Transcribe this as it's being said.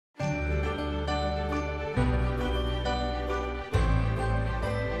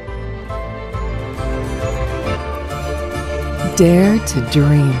Dare to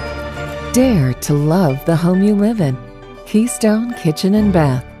dream. Dare to love the home you live in. Keystone Kitchen and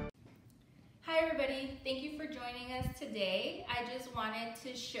Bath. Hi everybody, thank you for joining us today. I just wanted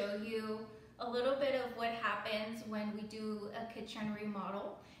to show you a little bit of what happens when we do a kitchen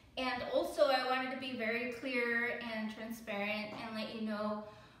remodel. And also I wanted to be very clear and transparent and let you know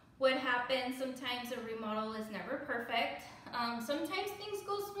what happens. Sometimes a remodel is never perfect. Sometimes things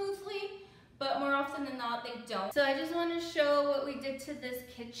go smoothly, but more often than not they don't. So I just want to show what we did to this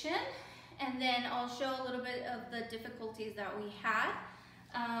kitchen, and then I'll show a little bit of the difficulties that we had.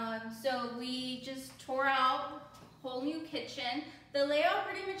 So we just tore out a whole new kitchen. The layout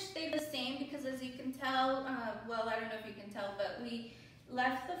pretty much stayed the same because, as you can tell, well, I don't know if you can tell, but we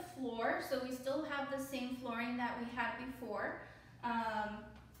left the floor, so we still have the same flooring that we had before.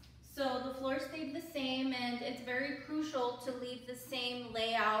 So the floor stayed the same, and it's very crucial to leave the same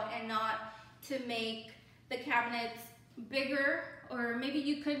layout and not to make the cabinets bigger, or maybe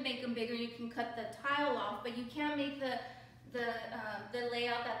you could make them bigger, you can cut the tile off, but you can't make the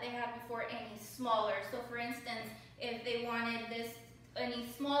layout that they had before any smaller. So for instance, if they wanted this any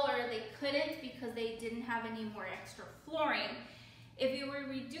smaller, they couldn't because they didn't have any more extra flooring. If you were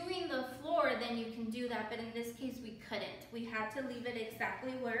redoing the floor, then you can do that, but in this case we couldn't. We had to leave it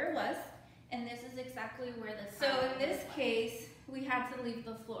exactly where it was, and this is exactly where the tile was. So in this case, we had to leave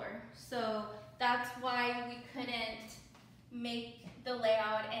the floor. So that's why we couldn't make the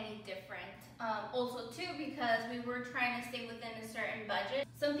layout any different. Also too, because we were trying to stay within a certain budget.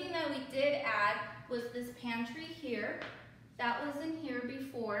 Something that we did add was this pantry here. That wasn't here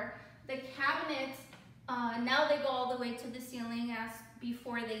before. The cabinets, now they go all the way to the ceiling, as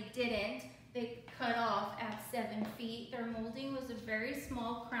before they didn't. They cut off at 7 feet. Their molding was a very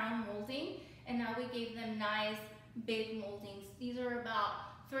small crown molding, and now we gave them nice big moldings. These are about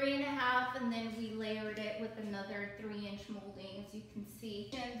 3.5, and then we layered it with another 3-inch molding, as you can see.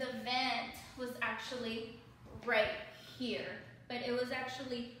 And the vent was actually right here, but it was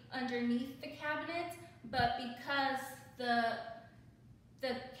actually underneath the cabinets, but because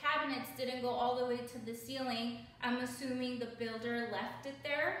the cabinets didn't go all the way to the ceiling, I'm assuming the builder left it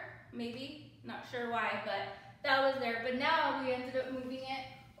there, maybe, not sure why, but that was there. But now we ended up moving it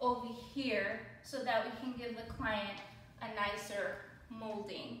over here so that we can give the client a nicer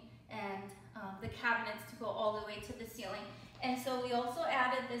molding and the cabinets to go all the way to the ceiling. And so we also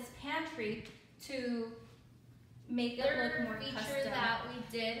added this pantry to make it look more custom. Feature that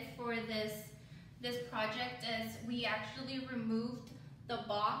we did for this project is we actually removed the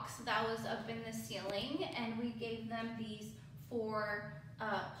box that was up in the ceiling, and we gave them these 4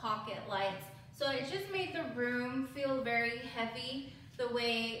 pocket lights. So it just made the room feel very heavy. The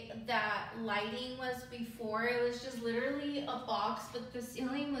way that lighting was before, it was just literally a box, but the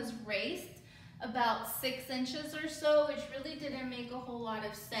ceiling was raised about 6 inches or so, which really didn't make a whole lot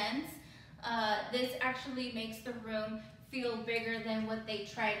of sense. This actually makes the room feel bigger than what they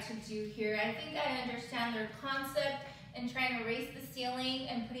tried to do here. I think I understand their concept in trying to raise the ceiling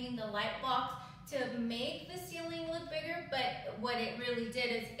and putting the light box to make the ceiling look bigger, but what it really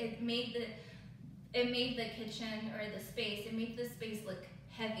did is it made the kitchen, or the space, it made the space look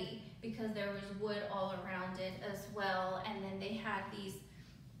heavy because there was wood all around it as well, and then they had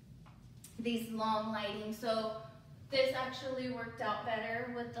these long lighting. So this actually worked out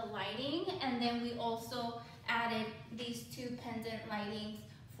better with the lighting, and then we also added these 2 pendant lightings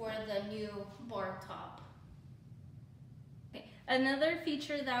for the new bar top. Okay. Another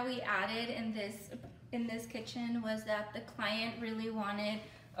feature that we added in this kitchen was that the client really wanted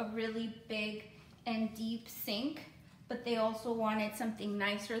a really big and deep sink, but they also wanted something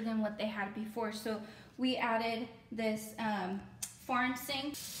nicer than what they had before. So we added this farm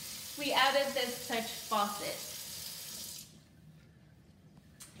sink. We added this touch faucet.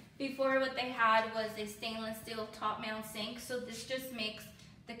 Before, what they had was a stainless steel top mount sink, so this just makes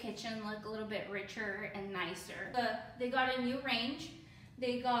the kitchen look a little bit richer and nicer. They got a new range.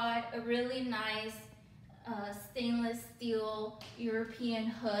 They got a really nice stainless steel European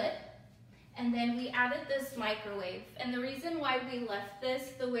hood. And then we added this microwave. And the reason why we left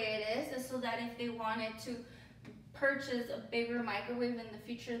this the way it is so that if they wanted to purchase a bigger microwave in the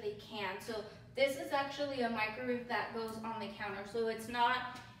future, they can. So this is actually a microwave that goes on the counter. So it's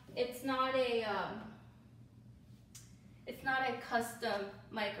not a custom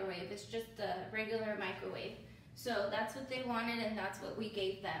microwave. It's just a regular microwave. So that's what they wanted, and that's what we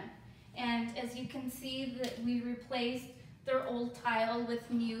gave them. And as you can see, that we replaced their old tile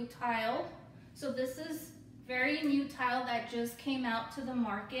with new tile. So this is very new tile that just came out to the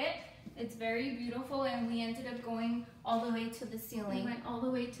market. It's very beautiful, and we ended up going all the way to the ceiling. We went all the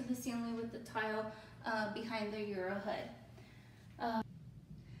way to the ceiling with the tile behind the Euro hood.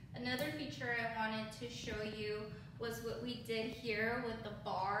 Another feature I wanted to show you was what we did here with the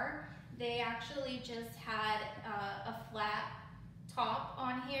bar. They actually just had a flat top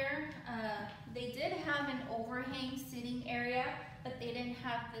on here. They did have an overhang sitting area, but they didn't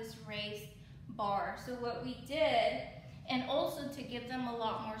have this raised bar. So what we did, and also to give them a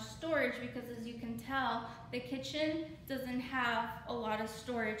lot more storage, because as you can tell, the kitchen doesn't have a lot of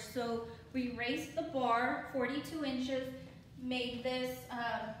storage. So we raised the bar 42 inches, made this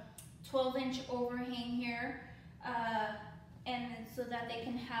 12-inch overhang here, and so that they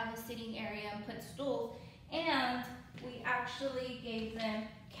can have a sitting area and put stools. And we actually gave them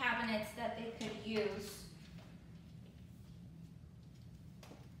cabinets that they could use.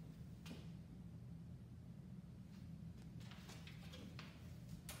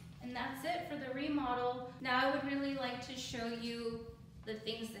 And that's it for the remodel. Now I would really like to show you the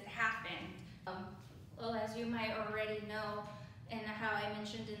things that happened. Well, as you might already know, and how I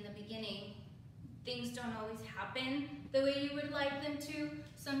mentioned in the beginning, things don't always happen the way you would like them to.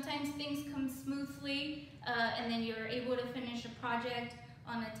 Sometimes things come smoothly and then you're able to finish a project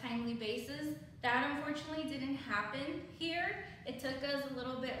on a timely basis. That unfortunately didn't happen here. It took us a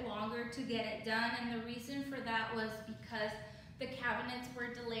little bit longer to get it done, and the reason for that was because the cabinets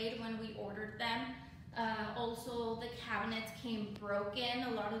were delayed when we ordered them. Also, the cabinets came broken.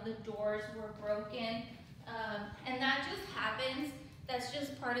 A lot of the doors were broken. And that just happens. That's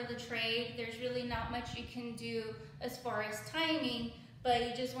just part of the trade. There's really not much you can do as far as timing, but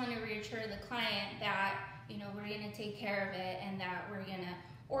you just want to reassure the client that, you know, we're going to take care of it and that we're going to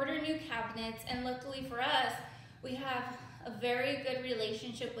order new cabinets. And luckily for us, we have a very good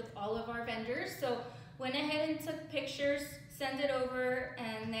relationship with all of our vendors. So went ahead and took pictures, sent it over,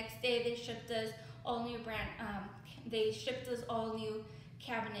 and next day they shipped us all new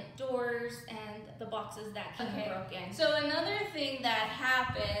cabinet doors and the boxes that came broken. So another thing that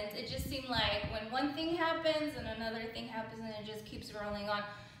happened, it just seemed like when one thing happens and another thing happens and it just keeps rolling on.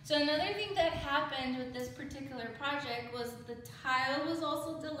 So another thing that happened with this particular project was the tile was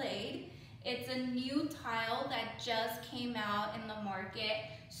also delayed. It's a new tile that just came out in the market.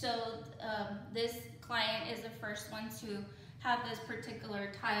 So this client is the first one to have this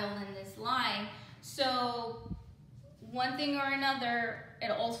particular tile in this line. So one thing or another, it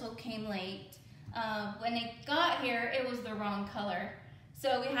also came late. When it got here, it was the wrong color.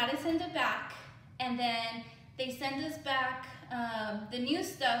 So we had to send it back, and then they sent us back the new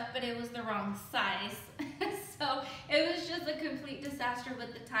stuff, but it was the wrong size. So it was just a complete disaster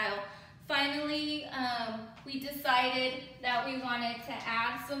with the tile. Finally, we decided that we wanted to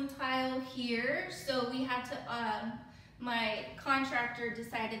add some tile here. So we had to, my contractor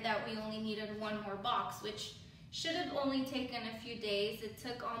decided that we only needed one more box, which should have only taken a few days. It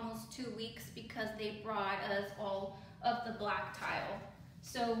took almost 2 weeks because they brought us all of the black tile.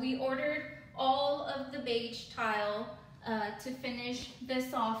 So we ordered all of the beige tile to finish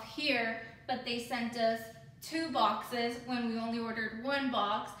this off here, but they sent us 2 boxes when we only ordered 1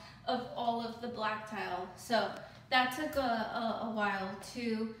 box of all of the black tile. So that took a while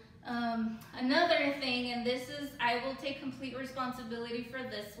too. Another thing, and this is, I will take complete responsibility for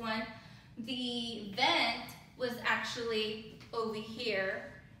this one, the vent was actually over here,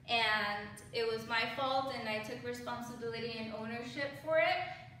 and it was my fault, and I took responsibility and ownership for it.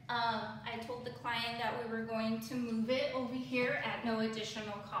 I told the client that we were going to move it over here at no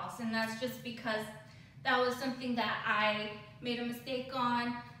additional cost, and that's just because that was something that I made a mistake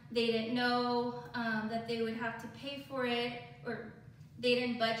on. They didn't know that they would have to pay for it, or they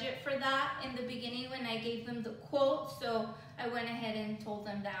didn't budget for that in the beginning when I gave them the quote, so I went ahead and told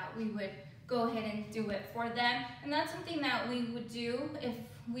them that we would go ahead and do it for them. And that's something that we would do if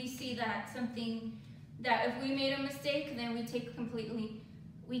we see that something, that if we made a mistake, then we take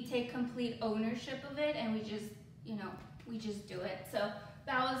complete ownership of it, and we just, you know, we just do it. So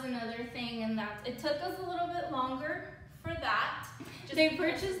that was another thing, and that it took us a little bit longer for that. They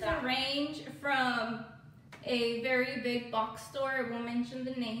purchased the range from a very big box store. I won't mention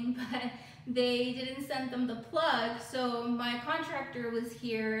the name, but they didn't send them the plug. So my contractor was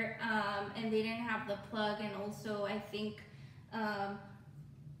here and they didn't have the plug, and also I think I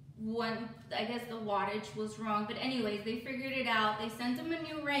guess the wattage was wrong. But anyways, they figured it out. They sent them a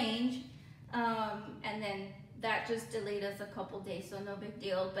new range, and then that just delayed us a couple days, so no big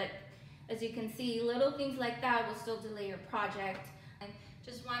deal. But as you can see, little things like that will still delay your project. And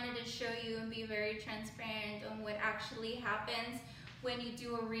just wanted to show you and be very transparent on what actually happens when you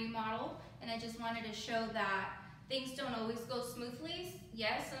do a remodel. And I just wanted to show that things don't always go smoothly.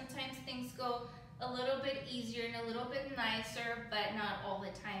 Yes, sometimes things go a little bit easier and a little bit nicer, but not all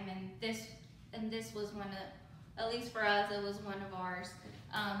the time. And this was one of, at least for us, it was one of ours.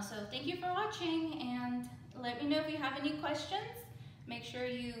 So thank you for watching, and let me know if you have any questions. Make sure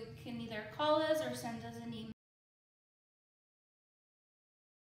you can either call us or send us an email.